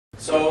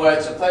So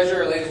it's a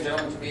pleasure, ladies and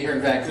gentlemen, to be here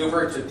in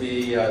Vancouver, to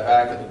be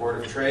back at the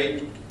Board of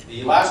Trade.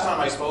 The last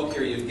time I spoke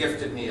here, you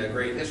gifted me a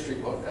great history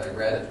book. I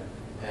read it,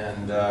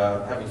 and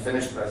having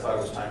finished it, I thought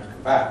it was time to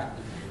come back.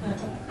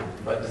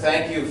 But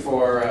thank you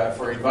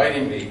for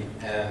inviting me,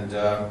 and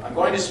I'm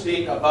going to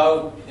speak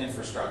about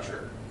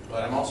infrastructure,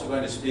 but I'm also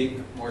going to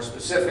speak more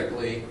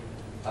specifically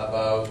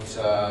about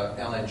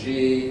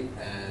LNG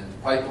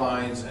and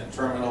pipelines and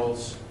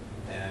terminals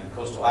and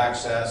coastal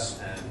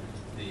access and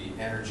the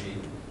energy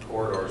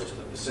corridors to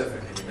the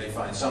Pacific, and you may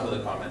find some of the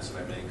comments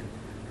that I make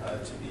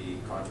to be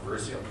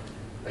controversial.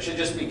 I should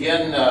just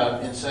begin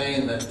in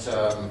saying that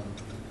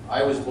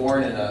I was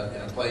born in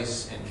a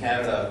place in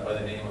Canada by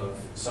the name of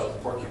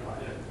South Porcupine.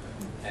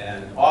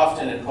 And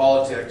often in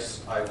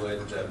politics, I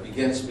would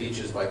begin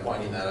speeches by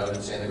pointing that out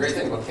and saying the great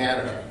thing about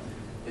Canada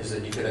is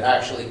that you could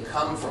actually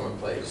come from a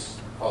place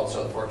called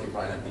South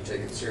Porcupine and be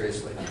taken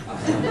seriously.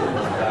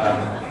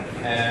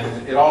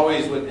 And it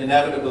always would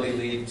inevitably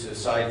lead to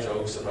side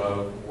jokes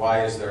about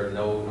why is there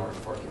no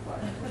North Porcupine.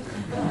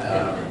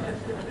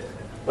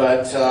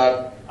 But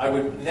I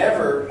would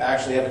never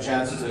actually have a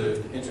chance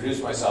to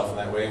introduce myself in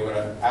that way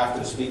after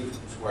the speech,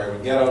 where I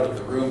would get out of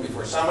the room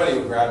before somebody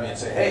would grab me and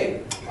say,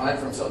 "Hey, I'm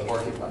from South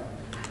Porcupine."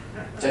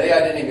 Today I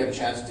didn't even get a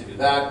chance to do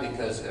that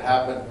because it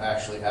happened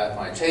actually at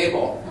my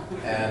table.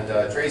 And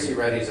Tracy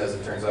Reddy's, as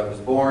it turns out, was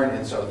born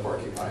in South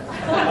Porcupine.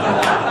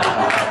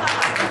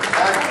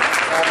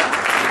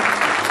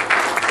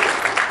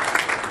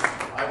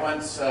 I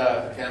once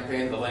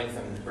campaigned the length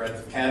and breadth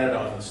of Canada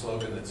on the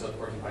slogan that South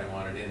Porcupine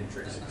wanted in,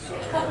 Tracy.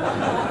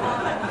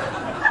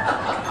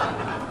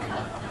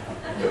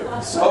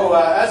 So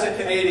as a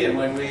Canadian,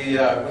 when we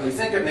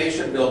think of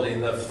nation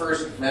building, the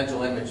first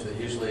mental image that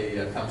usually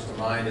comes to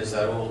mind is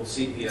that old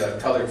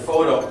sepia-colored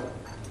photo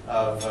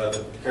of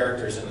the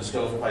characters in the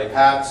stovepipe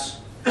hats,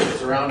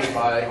 surrounded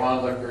by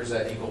onlookers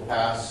at Eagle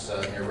Pass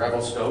near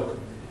Revelstoke,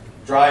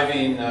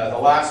 driving the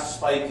last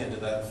spike into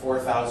that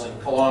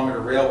 4,000-kilometer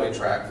railway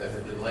track that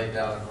had been laid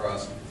down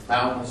across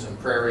mountains and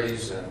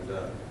prairies and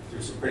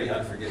through some pretty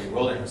unforgiving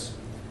wilderness.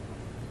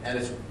 And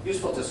it's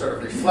useful to sort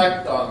of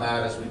reflect on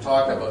that as we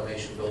talk about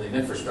nation-building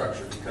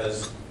infrastructure,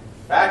 because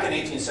back in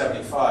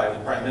 1875,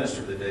 the Prime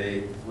Minister of the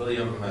day,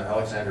 William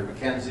Alexander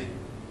Mackenzie,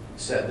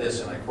 said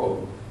this, and I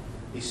quote,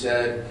 he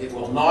said, "It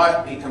will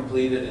not be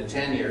completed in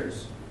 10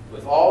 years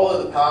with all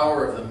of the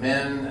power of the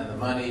men and the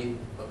money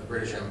of the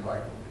British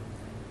Empire."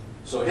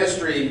 So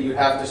history, you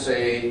have to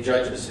say,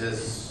 judges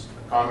his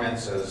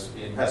comments as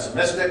being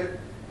pessimistic,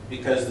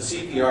 because the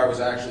CPR was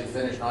actually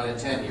finished not in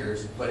 10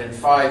 years, but in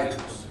 5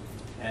 years.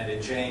 And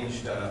it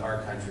changed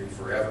our country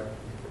forever.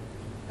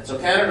 And so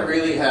Canada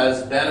really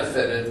has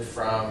benefited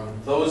from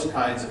those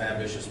kinds of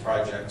ambitious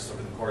projects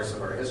over the course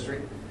of our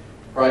history.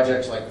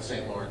 Projects like the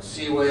St. Lawrence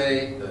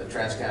Seaway, the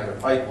Trans-Canada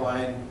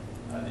Pipeline,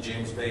 the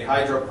James Bay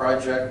Hydro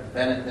Project,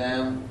 Bennett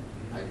Dam,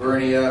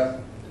 Hibernia,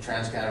 the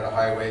Trans-Canada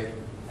Highway,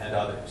 and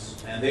others.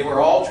 And they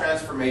were all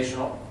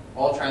transformational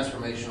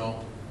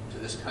to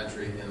this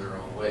country in their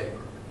own way,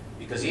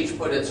 because each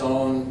put its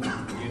own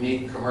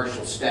unique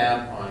commercial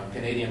stamp on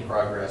Canadian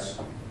progress,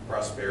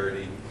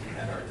 prosperity,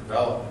 and our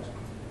development.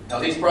 Now,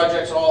 these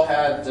projects all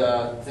had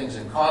things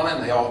in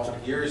common. They all took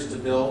years to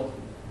build.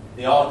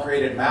 They all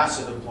created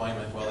massive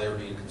employment while they were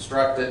being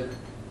constructed,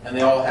 and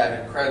they all had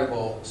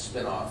incredible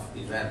spin-off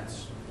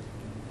events.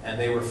 And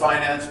they were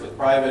financed with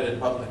private and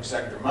public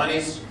sector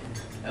monies,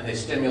 and they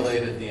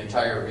stimulated the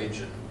entire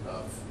region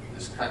of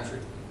this country.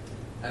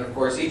 And of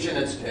course, each in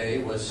its day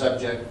was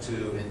subject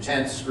to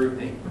intense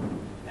scrutiny,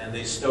 and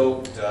they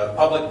stoked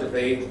public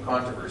debate and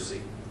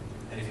controversy.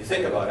 And if you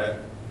think about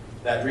it,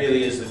 that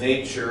really is the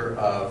nature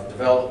of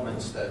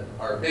developments that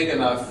are big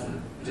enough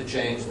to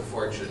change the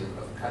fortune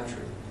of a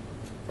country.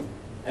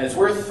 And it's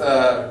worth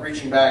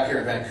reaching back here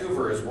in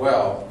Vancouver as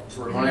well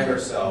to remind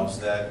ourselves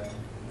that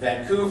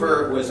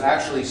Vancouver was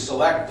actually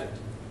selected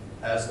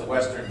as the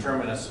western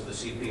terminus of the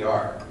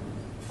CPR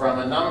from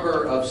a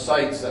number of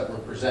sites that were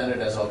presented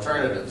as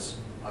alternatives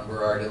on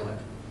Burrard Inlet.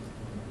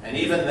 And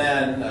even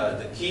then,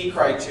 the key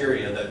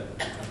criteria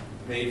that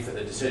made for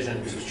the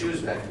decision to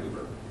choose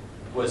Vancouver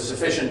was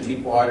sufficient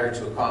deep water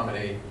to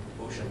accommodate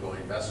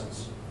ocean-going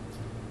vessels.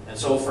 And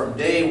so from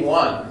day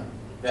one,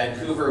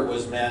 Vancouver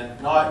was meant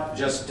not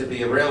just to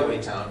be a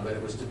railway town, but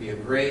it was to be a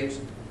great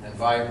and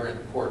vibrant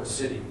port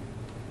city.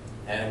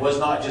 And it was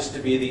not just to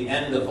be the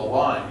end of the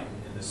line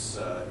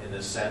in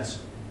this sense,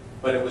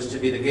 but it was to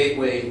be the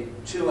gateway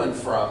to and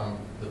from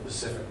the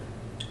Pacific.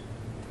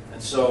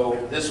 And so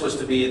this was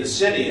to be the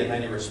city, in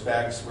many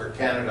respects, where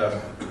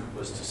Canada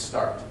was to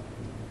start.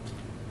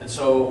 And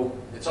so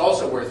it's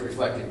also worth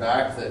reflecting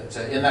back that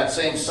in that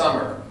same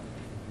summer,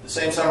 the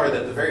same summer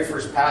that the very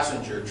first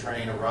passenger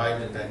train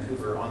arrived in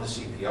Vancouver on the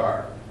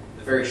CPR,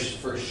 the very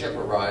first ship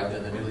arrived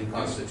in the newly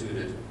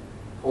constituted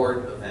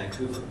port of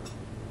Vancouver.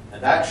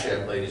 And that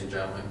ship, ladies and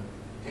gentlemen,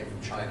 came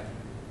from China.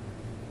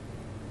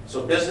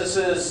 So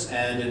businesses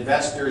and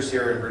investors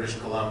here in British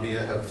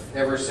Columbia have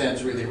ever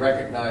since really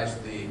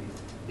recognized the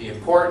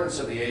importance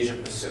of the Asia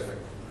Pacific.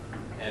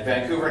 And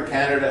Vancouver and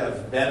Canada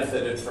have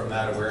benefited from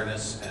that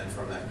awareness and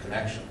from that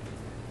connection.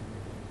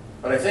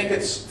 But I think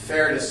it's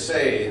fair to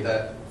say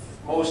that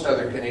most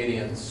other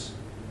Canadians,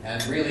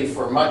 and really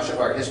for much of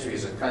our history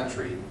as a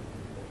country,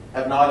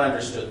 have not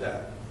understood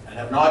that and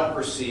have not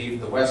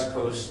perceived the West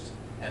Coast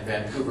and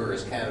Vancouver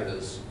as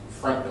Canada's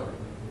front door.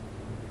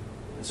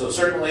 And so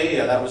certainly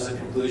that was the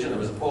conclusion. There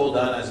was a poll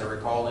done, as I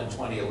recall, in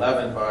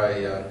 2011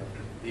 by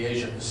the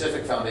Asian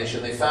Pacific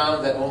Foundation. They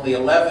found that only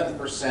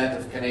 11%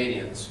 of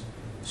Canadians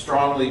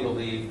strongly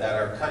believe that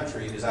our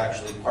country is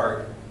actually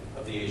part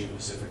of the Asian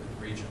Pacific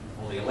region.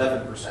 Only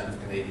 11%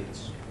 of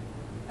Canadians.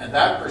 And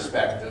that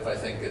perspective, I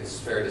think it's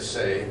fair to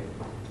say,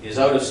 is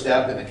out of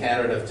step in the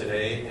Canada of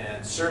today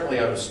and certainly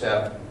out of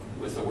step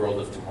with the world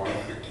of tomorrow.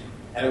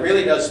 And it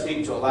really does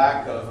speak to a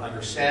lack of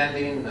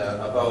understanding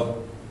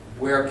about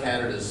where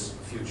Canada's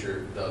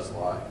future does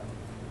lie.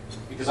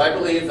 Because I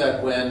believe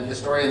that when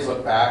historians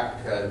look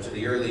back to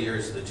the early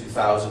years of the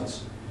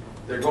 2000s,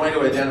 they're going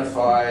to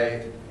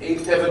identify a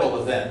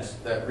pivotal event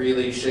that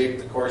really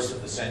shaped the course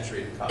of the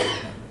century to come.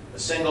 A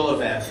single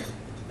event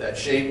that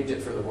shaped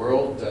it for the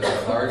world at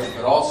large,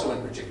 but also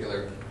in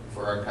particular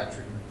for our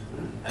country.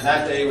 And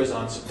that day was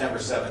on September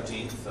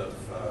 17th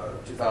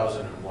of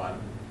 2001,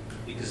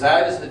 because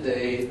that is the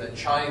day that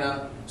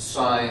China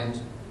signed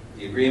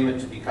the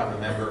agreement to become a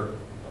member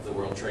of the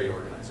World Trade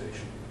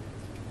Organization.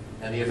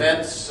 And the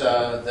events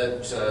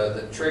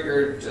that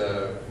triggered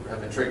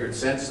have been triggered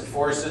since, the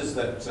forces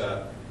that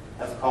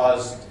have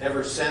caused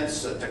ever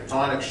since a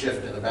tectonic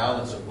shift in the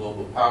balance of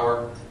global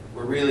power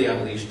were really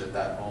unleashed at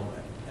that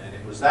moment. And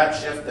it was that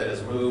shift that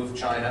has moved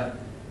China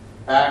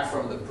back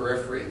from the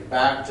periphery,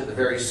 back to the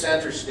very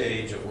center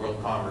stage of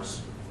world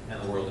commerce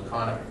and the world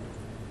economy.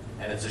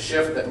 And it's a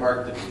shift that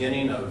marked the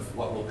beginning of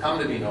what will come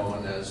to be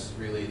known as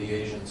really the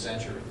Asian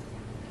century.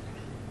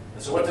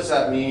 And so what does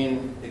that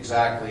mean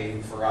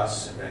exactly for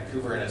us in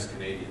Vancouver and as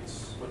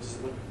Canadians?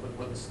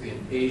 What's the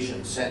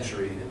Asian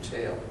century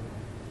entail?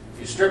 If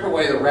you strip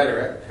away the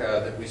rhetoric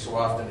that we so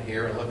often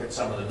hear and look at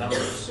some of the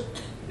numbers,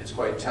 it's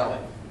quite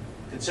telling.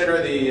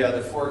 Consider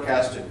the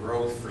forecasted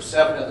growth for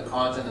 7 of the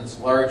continent's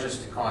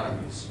largest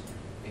economies,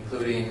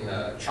 including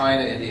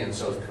China, India, and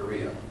South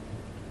Korea.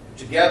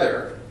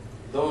 Together,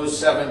 those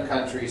 7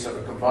 countries have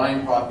a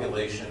combined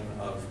population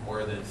of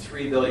more than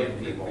 3 billion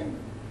people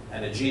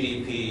and a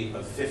GDP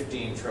of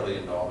 $15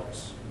 trillion.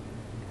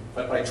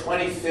 But by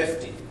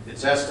 2050,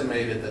 it's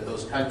estimated that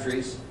those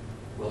countries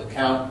will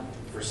account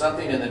for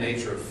something in the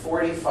nature of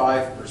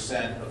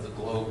 45% of the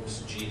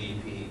globe's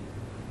GDP,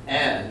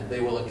 and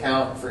they will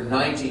account for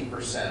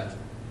 90%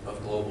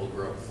 of global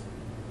growth.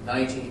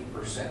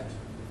 90%.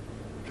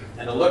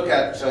 And a look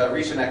at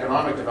recent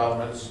economic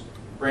developments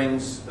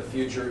brings the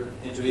future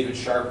into even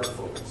sharper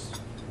focus.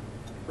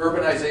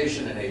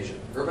 Urbanization in Asia.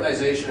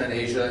 Urbanization in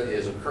Asia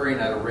is occurring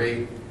at a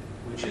rate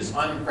which is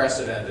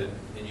unprecedented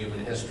in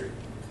human history.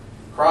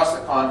 Across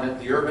the continent,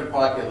 the urban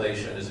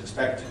population is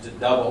expected to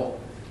double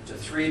to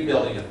 3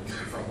 billion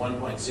from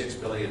 1.6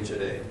 billion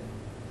today.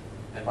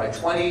 And by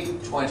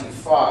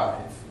 2025,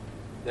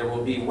 there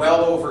will be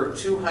well over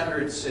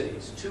 200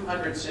 cities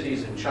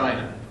in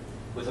China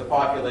with a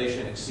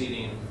population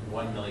exceeding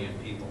 1 million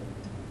people.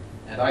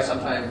 And I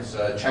sometimes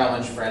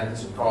challenge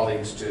friends and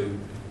colleagues to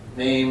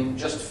name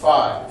just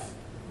 5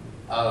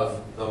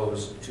 of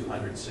those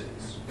 200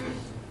 cities.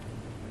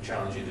 I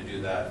challenge you to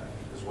do that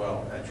as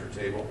well at your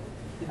table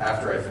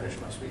after I finish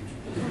my speech.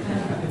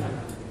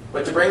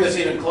 But to bring this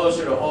even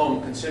closer to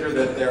home, consider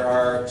that there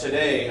are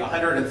today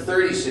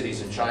 130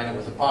 cities in China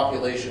with a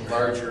population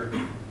larger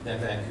than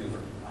Vancouver.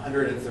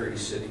 130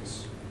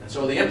 cities. And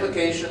so the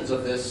implications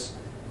of this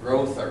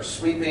growth are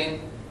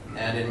sweeping,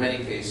 and in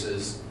many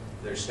cases,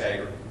 they're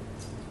staggering.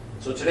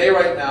 So today,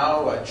 right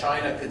now,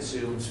 China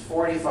consumes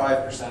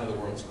 45% of the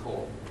world's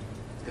coal,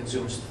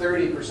 consumes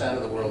 30%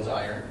 of the world's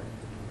iron,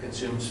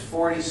 consumes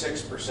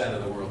 46%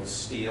 of the world's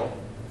steel,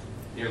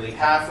 nearly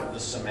half of the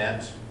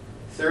cement,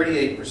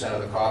 38%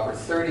 of the copper,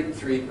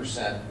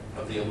 33%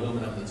 of the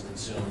aluminum that's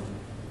consumed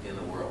in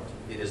the world.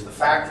 It is the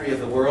factory of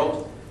the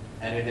world,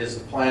 and it is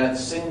the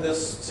planet's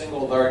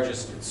single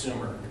largest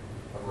consumer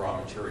of raw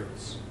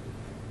materials.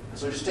 And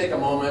so just take a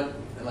moment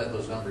and let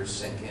those numbers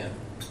sink in.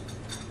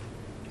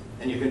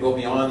 And you can go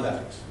beyond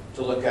that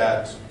to look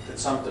at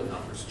consumptive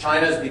numbers.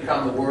 China has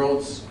become the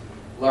world's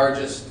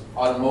largest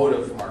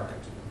automotive market,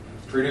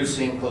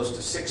 producing close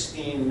to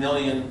 16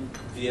 million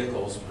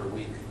vehicles per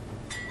week.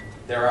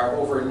 There are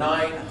over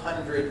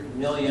 900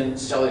 million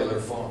cellular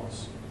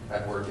phones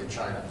at work in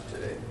China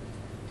today.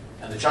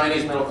 And the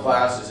Chinese middle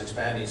class is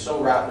expanding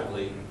so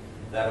rapidly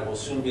that it will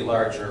soon be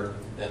larger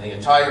than the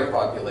entire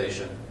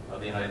population of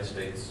the United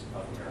States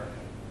of America.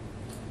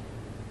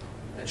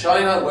 And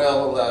China,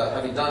 well,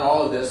 having done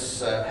all of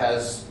this,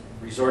 has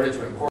resorted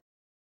to import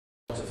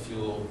to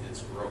fuel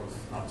its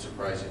growth, not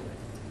surprisingly.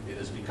 It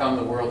has become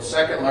the world's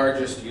second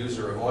largest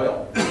user of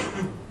oil,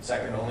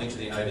 second only to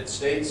the United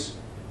States,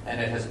 and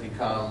it has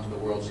become the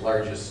world's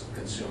largest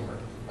consumer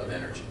of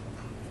energy.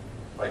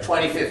 By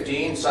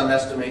 2015, some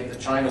estimate that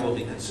China will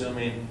be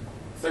consuming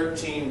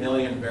 13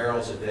 million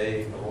barrels a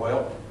day of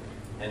oil,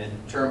 and in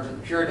terms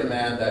of pure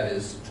demand, that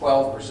is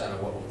 12%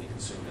 of what will be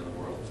consumed in the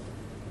world.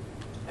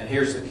 And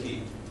here's the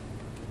key.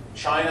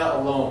 China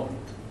alone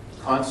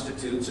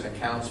constitutes and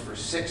accounts for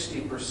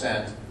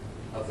 60%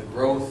 of the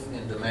growth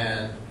in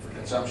demand for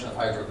consumption of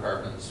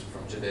hydrocarbons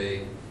from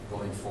today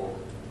going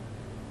forward.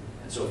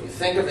 And so if you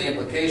think of the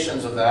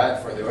implications of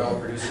that for the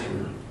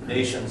oil-producing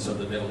nations of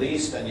the Middle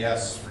East, and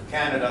yes, for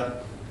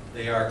Canada,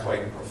 they are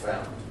quite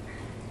profound.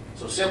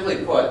 So simply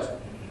put,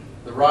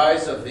 the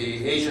rise of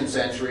the Asian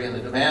century and the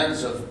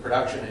demands of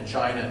production in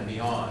China and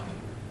beyond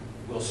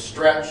will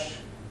stretch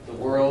the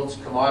world's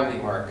commodity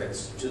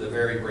markets to the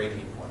very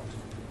breaking point.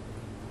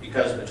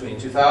 Because between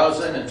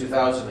 2000 and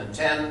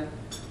 2010,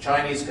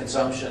 Chinese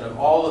consumption of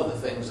all of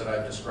the things that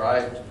I've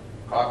described,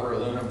 copper,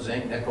 aluminum,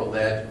 zinc, nickel,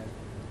 lead,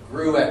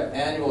 grew at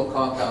annual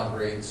compound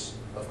rates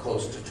of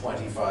close to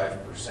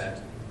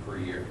 25% per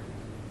year.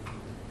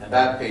 And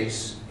that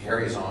pace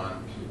carries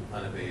on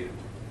unabated.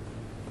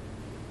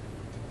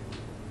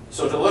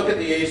 So to look at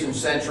the Asian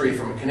century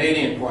from a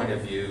Canadian point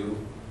of view,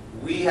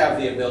 we have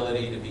the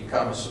ability to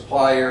become a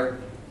supplier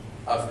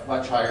of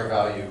much higher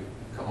value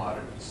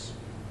commodities.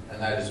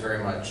 And that is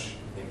very much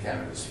in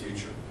Canada's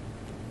future.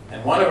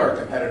 And one of our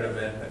competitive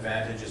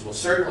advantages will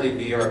certainly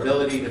be our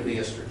ability to be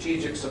a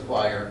strategic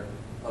supplier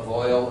of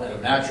oil and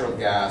of natural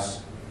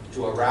gas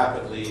to a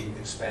rapidly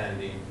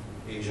expanding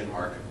Asian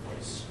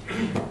marketplace.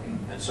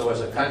 And so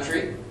as a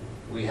country,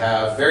 we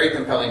have very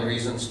compelling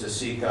reasons to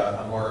seek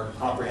a more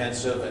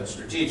comprehensive and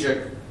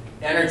strategic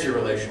energy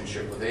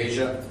relationship with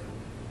Asia,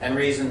 and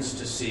reasons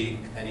to seek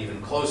an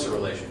even closer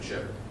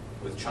relationship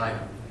with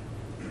China.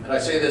 And I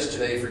say this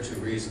today for two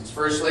reasons.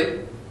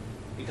 Firstly,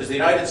 because the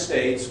United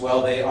States,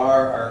 while they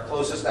are our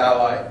closest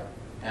ally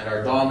and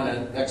our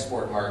dominant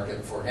export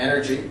market for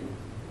energy,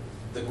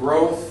 the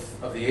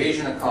growth of the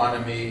Asian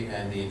economy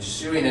and the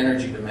ensuing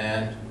energy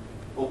demand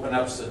open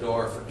up the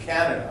door for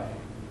Canada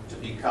to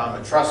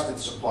become a trusted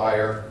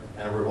supplier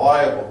and a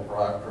reliable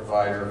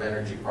provider of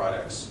energy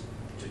products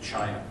to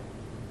China.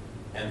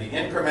 And the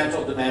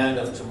incremental demand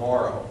of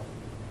tomorrow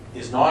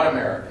is not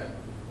American,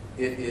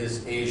 it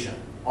is Asian,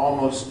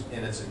 almost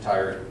in its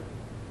entirety.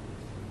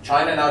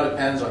 China now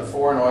depends on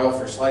foreign oil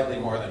for slightly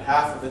more than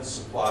half of its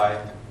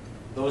supply.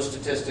 Those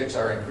statistics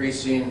are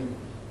increasing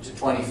to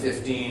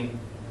 2015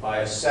 by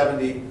a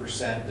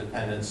 70%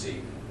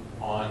 dependency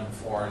on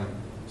foreign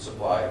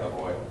supply of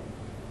oil,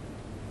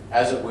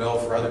 as it will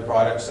for other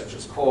products such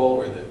as coal,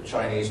 where the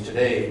Chinese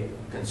today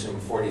consume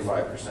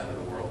 45% of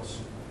the world's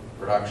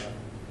production.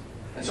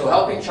 And so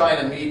helping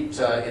China meet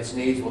its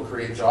needs will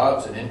create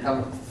jobs and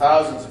income for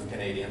thousands of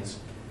Canadians,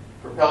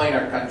 propelling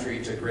our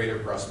country to greater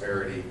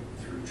prosperity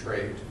through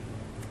trade.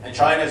 And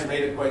China has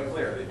made it quite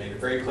clear. They've made it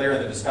very clear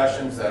in the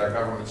discussions that our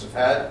governments have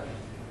had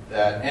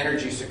that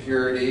energy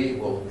security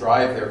will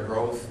drive their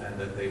growth and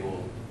that they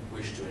will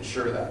wish to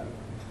ensure that.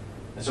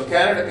 And so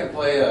Canada can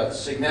play a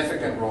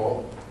significant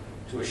role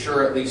to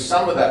assure at least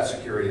some of that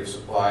security of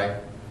supply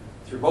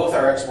through both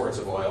our exports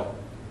of oil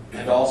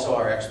and also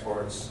our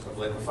exports of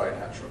liquefied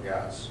natural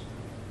gas.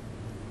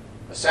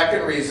 A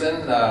second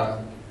reason,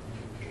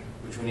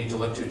 which we need to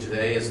look to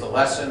today, is the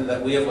lesson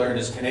that we have learned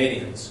as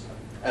Canadians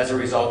as a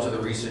result of the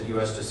recent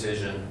U.S.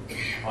 decision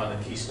on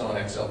the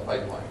Keystone XL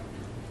pipeline.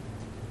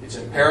 It's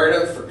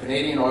imperative for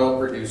Canadian oil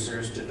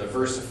producers to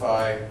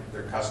diversify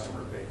their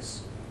customer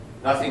base.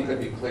 Nothing could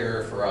be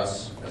clearer for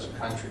us as a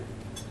country.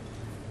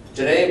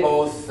 Today,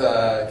 both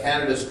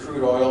Canada's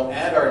crude oil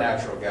and our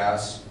natural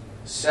gas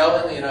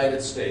sell in the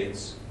United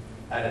States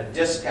at a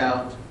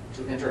discount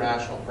to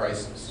international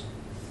prices.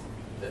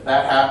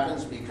 That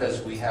happens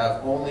because we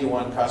have only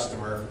one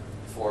customer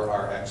for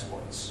our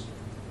exports.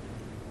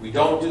 We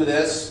don't do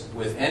this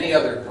with any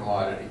other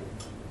commodity,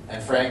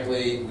 and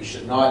frankly, we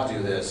should not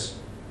do this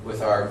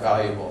with our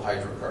valuable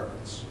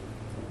hydrocarbons.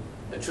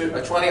 A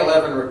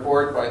 2011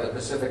 report by the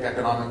Pacific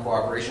Economic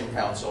Cooperation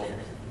Council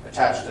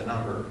attached a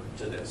number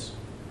to this.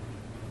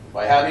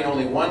 By having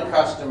only one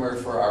customer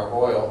for our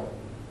oil,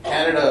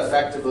 Canada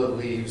effectively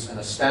leaves an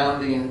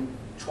astounding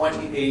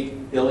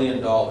 $28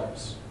 billion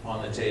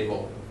on the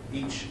table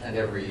each and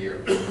every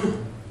year.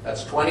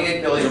 That's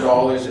 $28 billion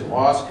in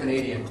lost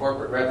Canadian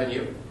corporate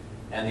revenue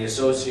and the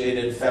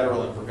associated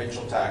federal and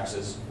provincial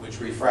taxes, which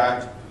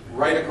refract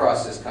right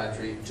across this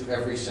country to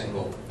every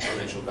single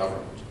provincial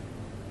government.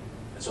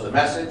 And so the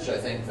message, I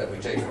think, that we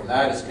take from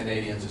that as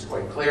Canadians is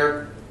quite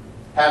clear.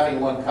 Having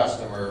one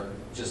customer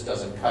just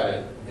doesn't cut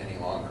it any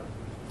longer.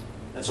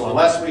 And so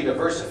unless we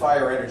diversify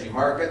our energy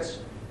markets,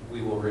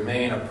 we will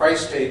remain a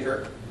price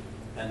taker,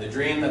 and the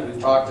dream that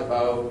we've talked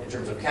about in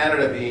terms of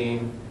Canada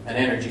being an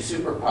energy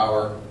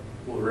superpower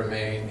will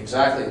remain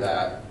exactly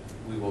that.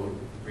 We will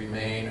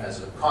remain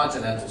as a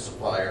continental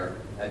supplier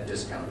at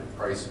discounted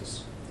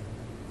prices.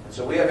 And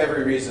so we have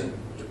every reason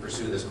to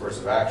pursue this course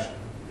of action.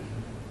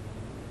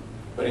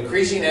 But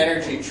increasing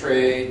energy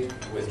trade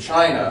with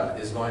China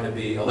is going to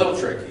be a little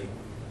tricky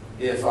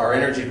if our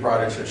energy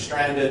products are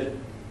stranded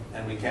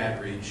and we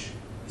can't reach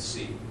the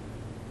sea.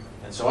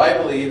 And so I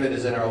believe it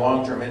is in our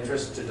long-term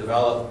interest to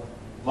develop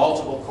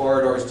multiple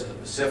corridors to the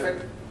Pacific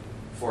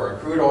for our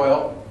crude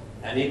oil,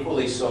 and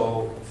equally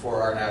so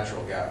for our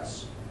natural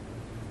gas.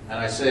 And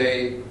I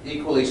say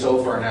equally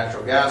so for our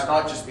natural gas,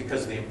 not just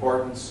because of the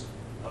importance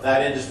of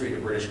that industry to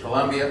British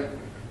Columbia,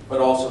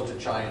 but also to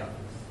China.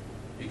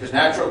 Because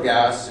natural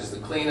gas is the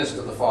cleanest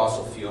of the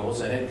fossil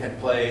fuels, and it can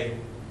play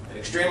an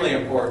extremely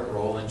important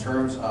role in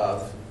terms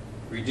of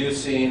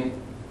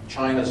reducing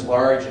China's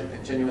large and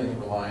continuing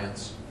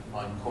reliance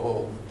on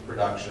coal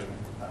production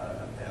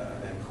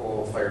and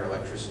coal-fired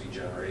electricity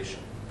generation.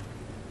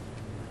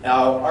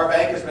 Now, our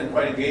bank has been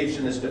quite engaged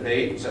in this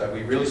debate.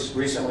 We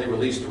recently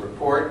released a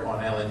report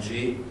on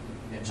LNG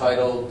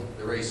entitled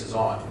 "The Race is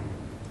On."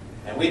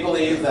 And we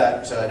believe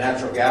that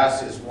natural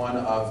gas is one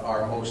of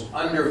our most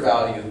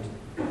undervalued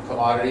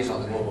commodities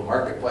on the global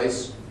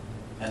marketplace,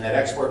 and that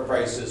export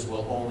prices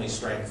will only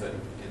strengthen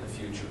in the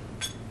future.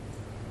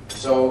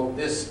 So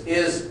this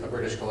is a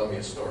British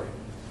Columbia story.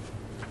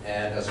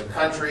 And as a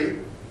country,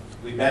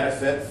 we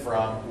benefit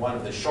from one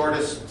of the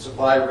shortest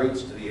supply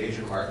routes to the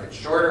Asian market,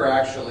 shorter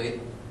actually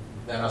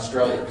than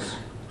Australia's.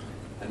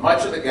 And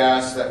much of the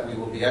gas that we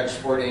will be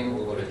exporting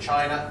will go to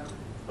China,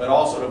 but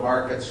also to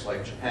markets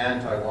like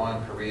Japan,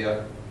 Taiwan,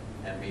 Korea,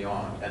 and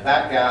beyond. And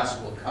that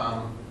gas will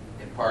come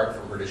in part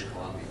from British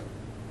Columbia.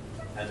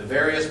 And the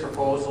various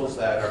proposals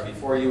that are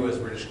before you as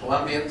British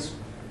Columbians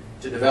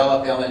to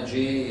develop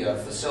LNG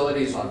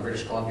facilities on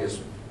British Columbia's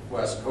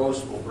west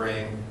coast will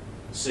bring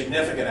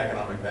significant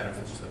economic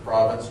benefits to the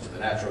province, to the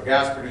natural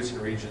gas producing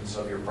regions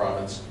of your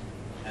province,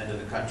 and to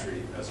the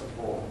country as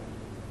a whole.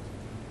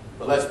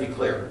 But let's be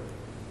clear,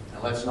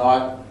 and let's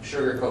not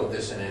sugarcoat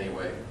this in any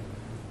way.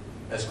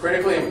 As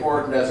critically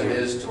important as it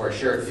is to our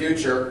shared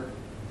future,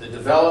 the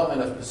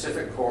development of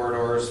Pacific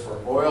corridors for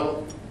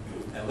oil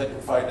and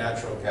liquefied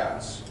natural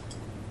gas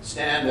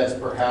stand as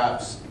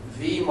perhaps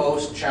the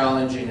most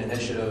challenging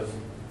initiative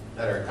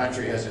that our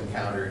country has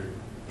encountered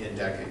in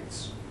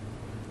decades.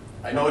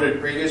 I noted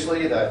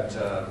previously that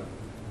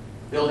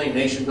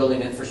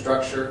nation-building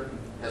infrastructure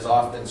has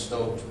often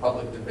stoked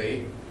public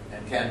debate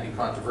and can be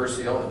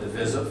controversial and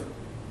divisive,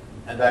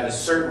 and that is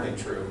certainly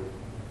true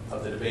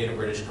of the debate in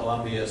British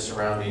Columbia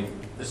surrounding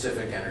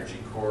Pacific energy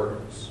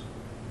corridors.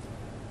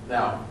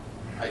 Now,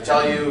 I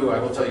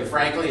will tell you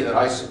frankly that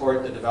I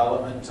support the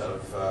development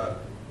of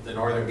the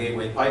Northern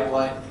Gateway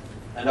Pipeline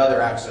and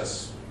other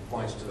access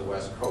points to the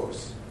West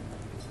Coast.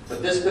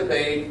 But this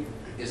debate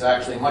is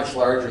actually much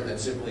larger than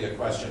simply a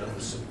question of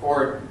the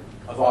support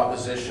of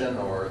opposition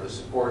or the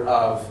support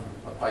of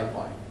a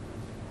pipeline.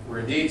 We're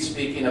indeed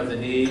speaking of the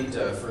need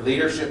for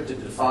leadership to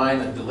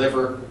define and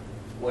deliver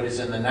what is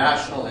in the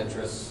national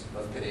interests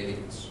of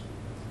Canadians.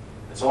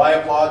 And so I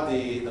applaud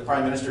the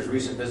Prime Minister's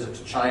recent visit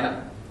to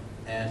China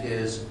and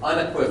his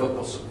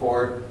unequivocal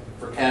support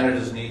for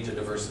Canada's need to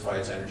diversify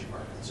its energy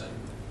markets. And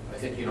I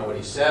think you know what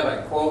he said,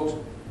 I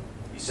quote,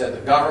 he said,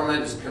 "The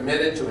government is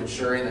committed to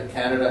ensuring that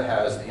Canada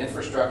has the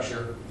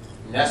infrastructure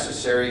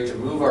necessary to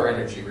move our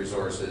energy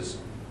resources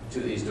to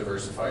these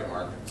diversified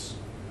markets."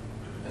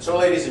 And so,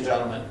 ladies and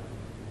gentlemen,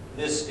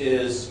 this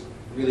is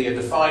really a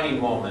defining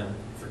moment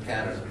for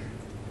Canada.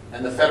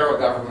 And the federal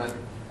government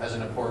has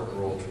an important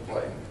role to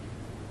play.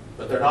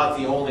 But they're not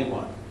the only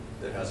one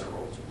that has a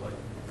role to play.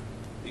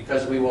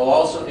 Because we will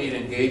also need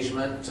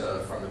engagement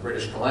from the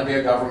British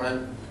Columbia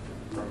government,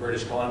 from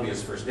British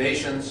Columbia's First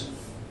Nations,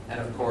 and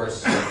of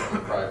course, from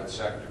the private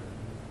sector.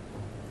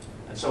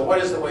 And so what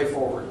is the way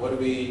forward? What do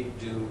we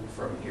do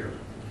from here?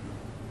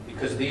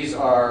 Because these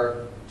are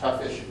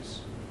tough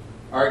issues.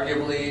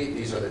 Arguably,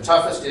 these are the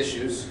toughest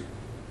issues,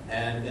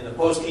 and in the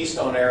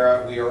post-Keystone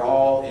era, we are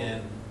all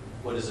in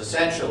what is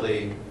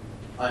essentially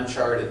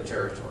uncharted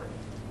territory.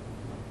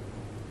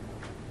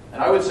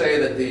 And I would say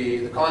that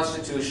the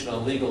constitutional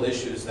and legal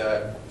issues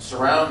that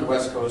surround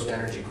West Coast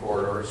energy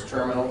corridors,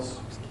 terminals,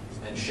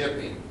 and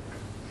shipping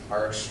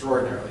are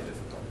extraordinarily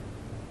difficult.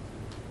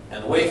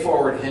 And the way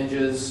forward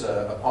hinges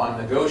upon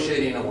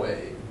negotiating a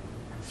way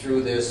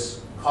through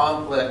this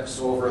complex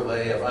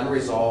overlay of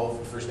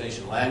unresolved First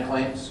Nation land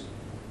claims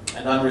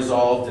and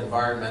unresolved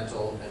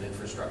environmental and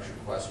infrastructure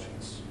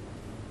questions.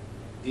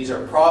 These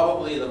are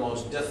probably the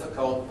most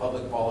difficult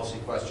public policy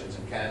questions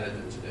in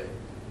Canada today.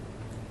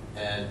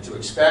 And to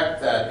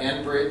expect that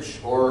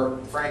Enbridge, or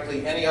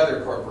frankly any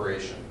other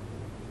corporation,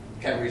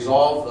 can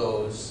resolve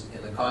those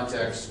in the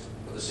context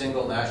of a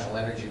single National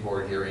Energy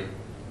Board hearing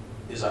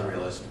is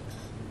unrealistic.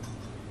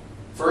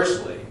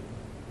 Firstly,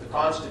 the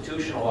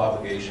constitutional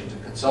obligation to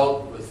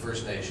consult with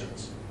First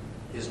Nations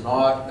is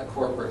not a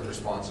corporate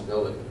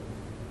responsibility.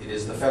 It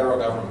is the federal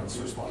government's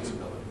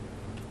responsibility.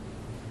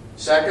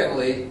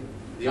 Secondly,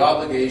 the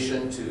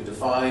obligation to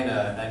define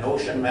an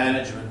ocean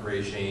management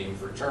regime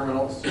for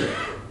terminals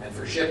and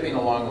for shipping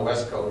along the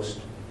West Coast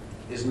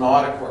is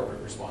not a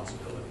corporate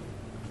responsibility.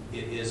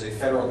 It is a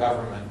federal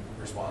government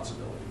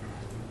responsibility.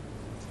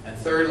 And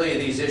thirdly,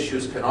 these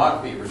issues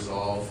cannot be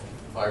resolved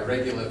by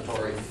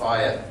regulatory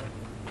fiat.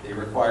 They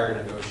require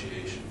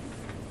negotiation.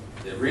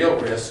 The real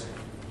risk,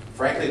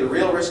 frankly, the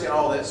real risk in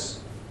all this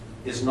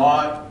is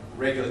not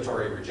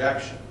regulatory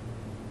rejection.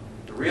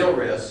 The real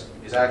risk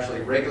is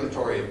actually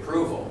regulatory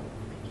approval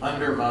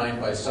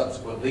undermined by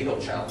subsequent legal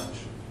challenge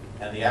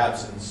and the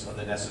absence of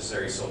the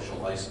necessary social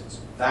license.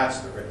 That's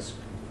the risk.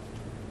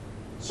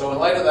 So in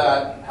light of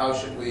that, how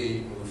should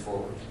we move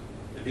forward?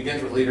 It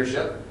begins with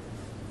leadership.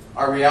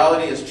 Our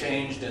reality has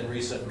changed in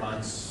recent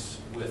months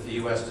with the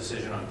U.S.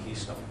 decision on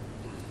Keystone.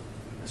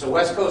 So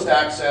West Coast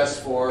access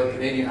for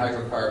Canadian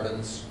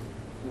hydrocarbons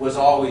was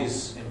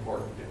always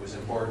important. It was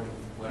important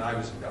when I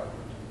was in government.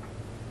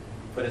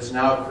 But it's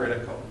now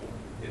critical.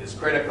 It is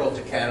critical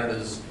to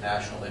Canada's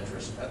national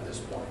interest at this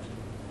point.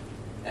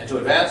 And to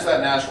advance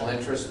that national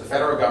interest, the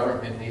federal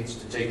government needs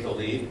to take the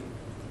lead.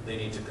 They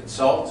need to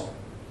consult,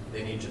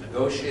 they need to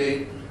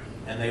negotiate,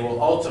 and they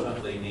will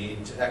ultimately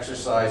need to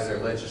exercise their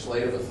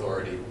legislative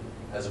authority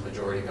as a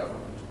majority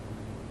government.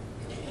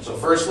 So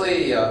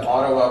firstly,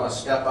 Ottawa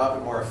must step up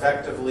and more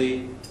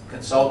effectively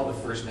consult with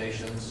First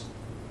Nations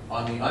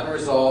on the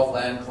unresolved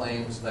land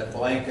claims that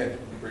blanket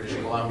British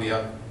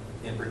Columbia,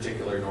 in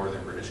particular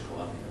northern British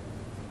Columbia.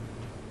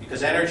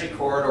 Because energy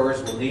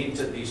corridors will need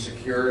to be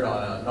secured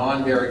on a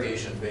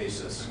non-derogation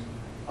basis,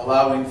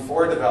 allowing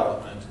for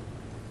development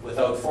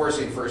without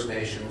forcing First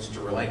Nations to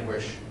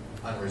relinquish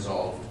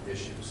unresolved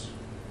issues.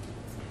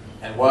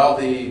 And while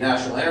the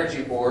National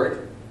Energy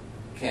Board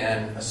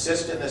can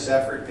assist in this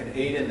effort, can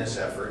aid in this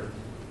effort,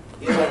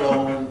 it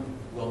alone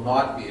will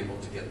not be able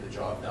to get the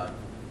job done.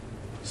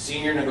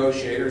 Senior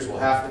negotiators will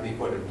have to be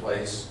put in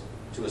place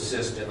to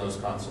assist in those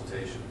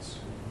consultations.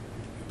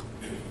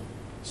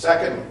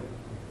 Second,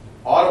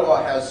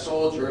 Ottawa has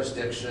sole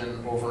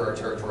jurisdiction over our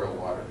territorial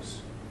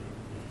waters.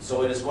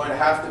 So it is going to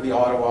have to be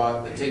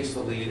Ottawa that takes the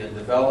lead in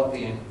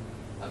developing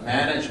a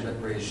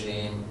management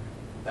regime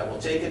that will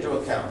take into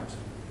account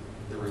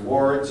the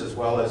rewards as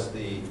well as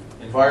the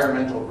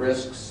environmental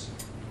risks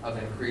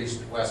of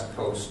increased West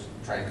Coast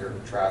tanker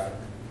traffic.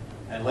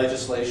 And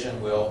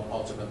legislation will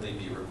ultimately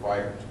be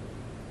required.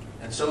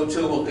 And so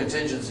too will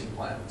contingency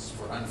plans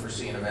for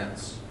unforeseen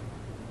events.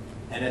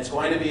 And it's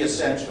going to be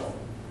essential,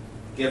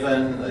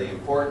 given the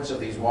importance of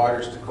these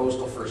waters to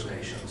coastal First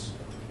Nations,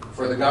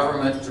 for the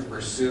government to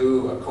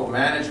pursue a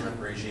co-management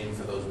regime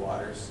for those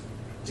waters,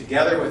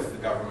 together with the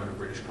government of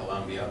British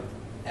Columbia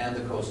and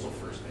the coastal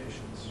First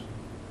Nations.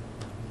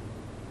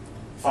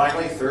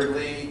 Finally,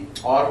 thirdly,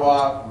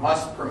 Ottawa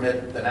must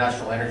permit the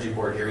National Energy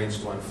Board hearings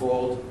to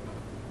unfold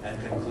and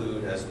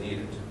conclude as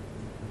needed.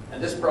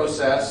 And this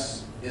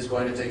process is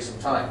going to take some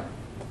time.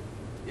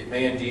 It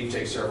may indeed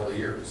take several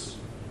years.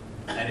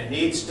 And it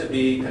needs to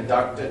be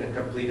conducted and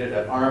completed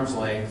at arm's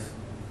length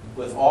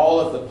with all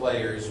of the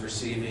players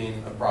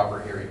receiving a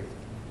proper hearing.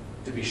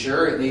 To be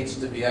sure, it needs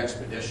to be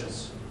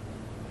expeditious.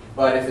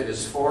 But if it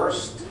is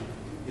forced,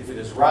 if it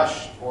is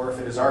rushed, or if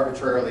it is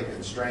arbitrarily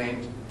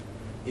constrained,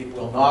 it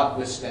will not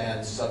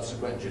withstand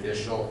subsequent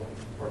judicial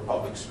or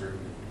public scrutiny.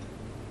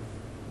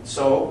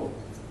 So,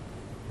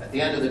 at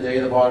the end of the day,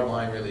 the bottom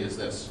line really is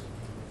this.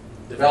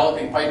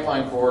 Developing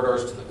pipeline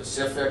corridors to the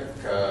Pacific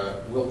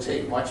will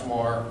take much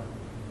more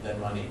than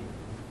money.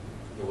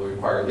 It will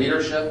require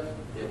leadership,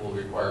 it will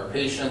require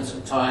patience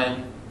and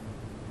time,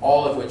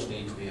 all of which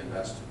need to be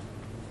invested.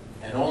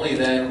 And only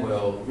then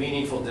will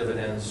meaningful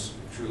dividends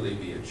truly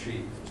be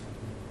achieved.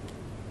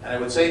 And I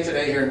would say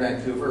today here in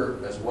Vancouver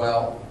as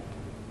well,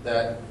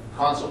 that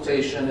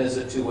consultation is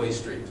a two-way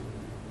street.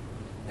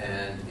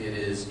 And it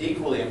is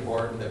equally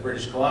important that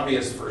British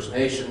Columbia's First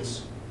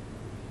Nations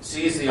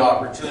seize the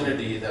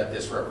opportunity that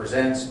this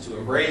represents to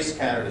embrace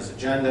Canada's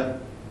agenda,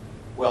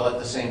 while at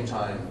the same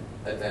time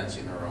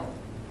advancing their own.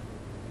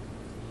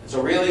 And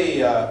so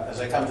really, as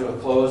I come to a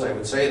close, I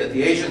would say that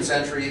the Asian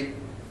century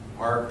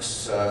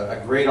marks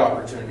a great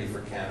opportunity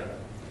for Canada.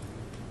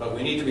 But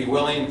we need to be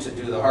willing to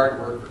do the hard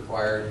work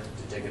required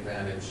to take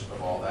advantage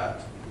of all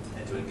that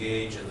and to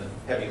engage in the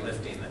heavy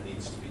lifting that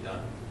needs to be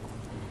done.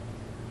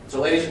 So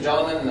ladies and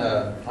gentlemen,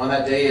 on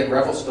that day in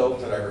Revelstoke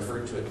that I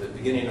referred to at the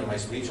beginning of my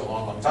speech a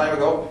long, long time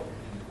ago,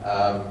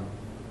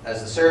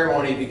 as the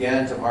ceremony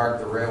began to mark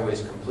the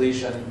railway's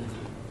completion,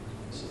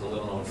 this is a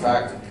little known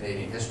fact in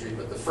Canadian history,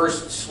 but the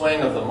first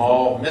swing of the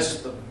maul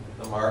missed the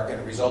mark and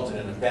it resulted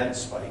in a bent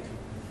spike.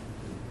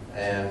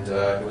 And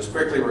it was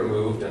quickly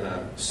removed and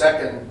a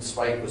second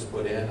spike was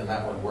put in and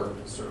that one worked.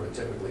 It's sort of a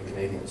typically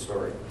Canadian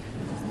story.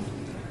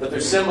 But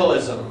there's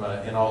symbolism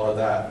in all of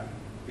that.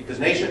 Because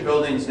nation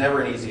building is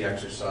never an easy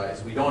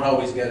exercise. We don't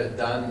always get it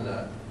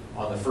done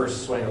on the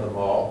first swing of the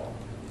maul.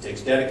 It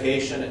takes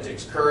dedication, it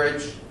takes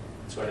courage,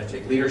 it's going to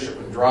take leadership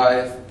and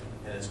drive,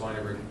 and it's going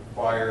to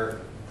require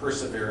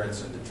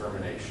perseverance and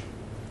determination.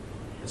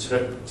 And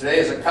so today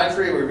as a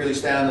country, we really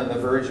stand on the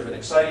verge of an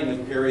exciting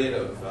new period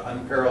of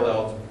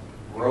unparalleled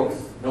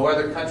growth. No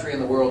other country in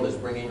the world is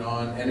bringing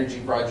on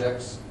energy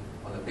projects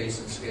on the pace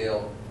and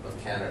scale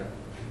of Canada.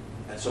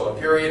 And so a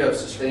period of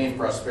sustained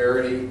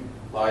prosperity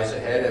lies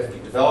ahead if we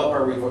develop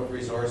our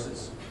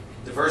resources,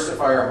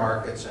 diversify our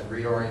markets, and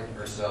reorient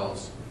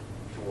ourselves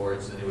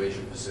towards the new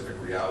Asian Pacific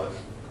reality.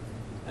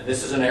 And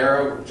this is an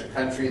era which a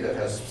country that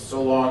has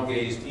so long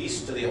gazed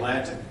east to the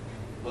Atlantic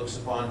looks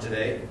upon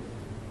today.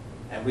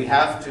 And we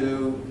have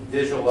to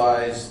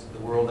visualize the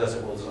world as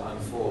it will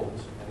unfold.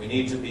 And we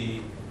need to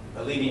be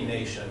a leading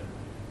nation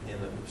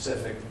in the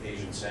Pacific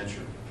Asian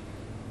century.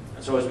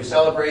 And so as we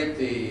celebrate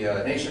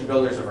the nation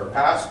builders of our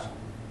past,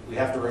 we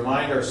have to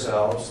remind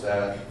ourselves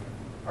that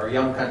our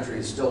young country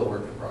is still a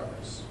work in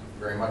progress,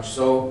 very much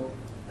so,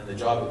 and the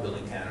job of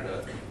building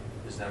Canada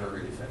is never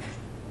really finished.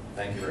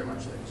 Thank you very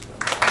much, ladies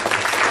and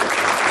gentlemen.